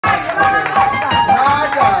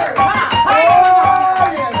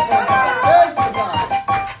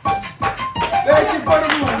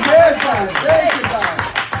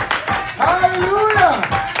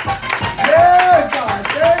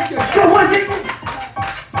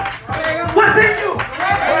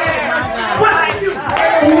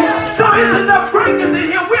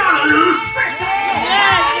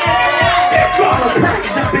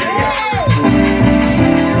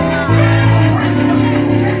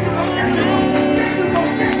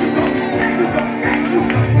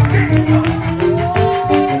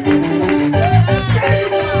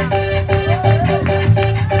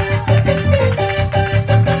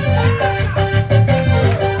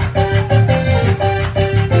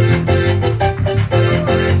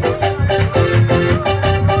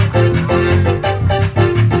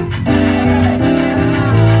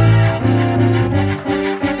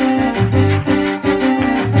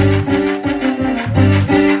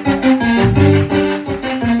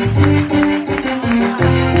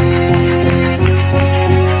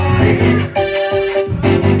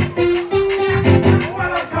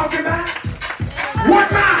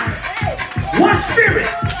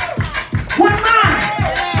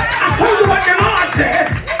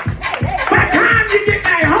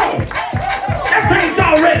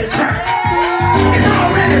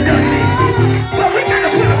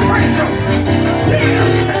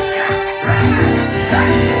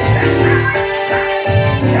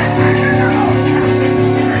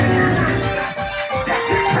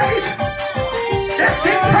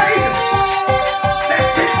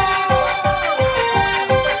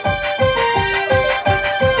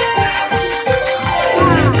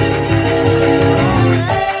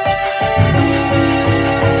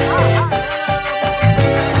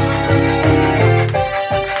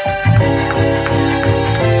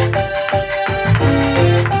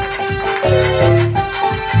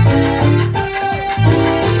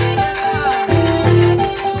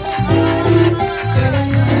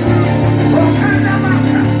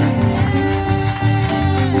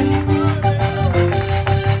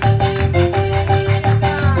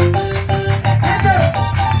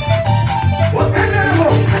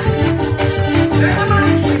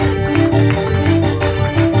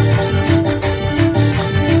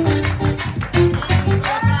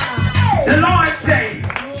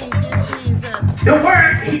The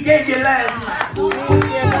word he gave you last night.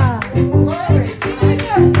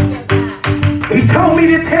 He told me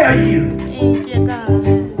to tell you,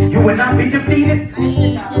 you will not be defeated.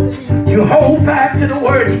 You hold fast to the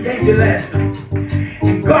word he gave you last night.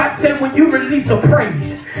 And God said when you release a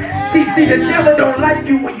praise, see, the devil don't like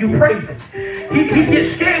you when you praise him. He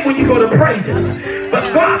gets scared when you go to praise him.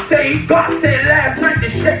 But God said last night to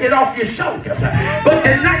shake it off your shoulders. But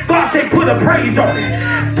tonight God said put a praise on it.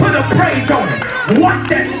 Put a praise on it. Watch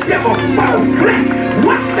that devil fall flat.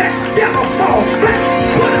 Watch that devil fall flat.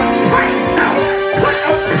 Put a praise on it. Put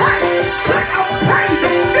a praise. Put a praise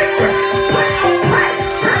of victory. Put a praise.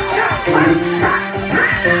 Put a praise.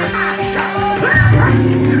 Put a praise.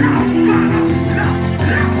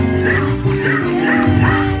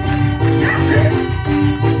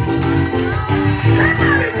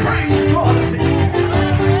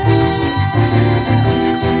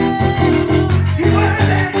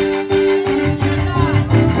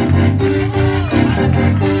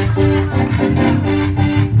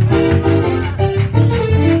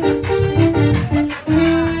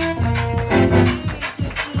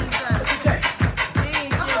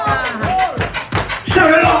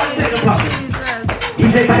 He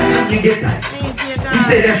said, by the time you get that, he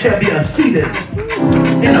said there shall be a seated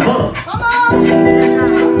in a mug.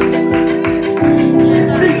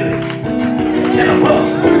 Seated in a mug.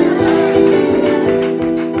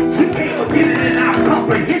 We can't forget it in our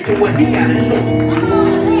comprehension what he got in store.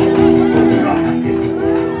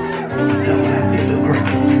 I feel great.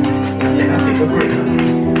 I said I feel great.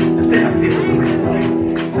 I said I feel great.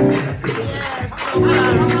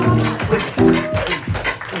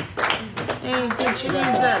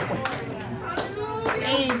 Jesus.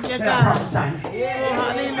 Thank you, God.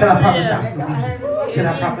 Can I prophesy? Can I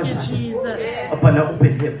prophesy? Jesus. Upon the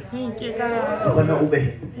open hip. Thank you, God. Upon the open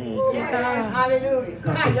hip. Thank you, God. Hallelujah.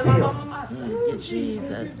 God said, tell. Thank you,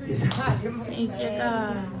 Jesus. Thank you,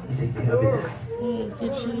 God. He said, tell his house. Thank you,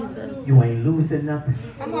 Jesus. You ain't losing nothing.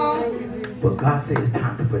 But God said it's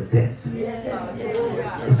time to possess. Yes.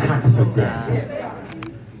 It's time to possess.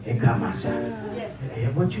 And come outside.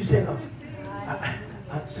 And what you said,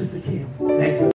 Sister Kim, thank you.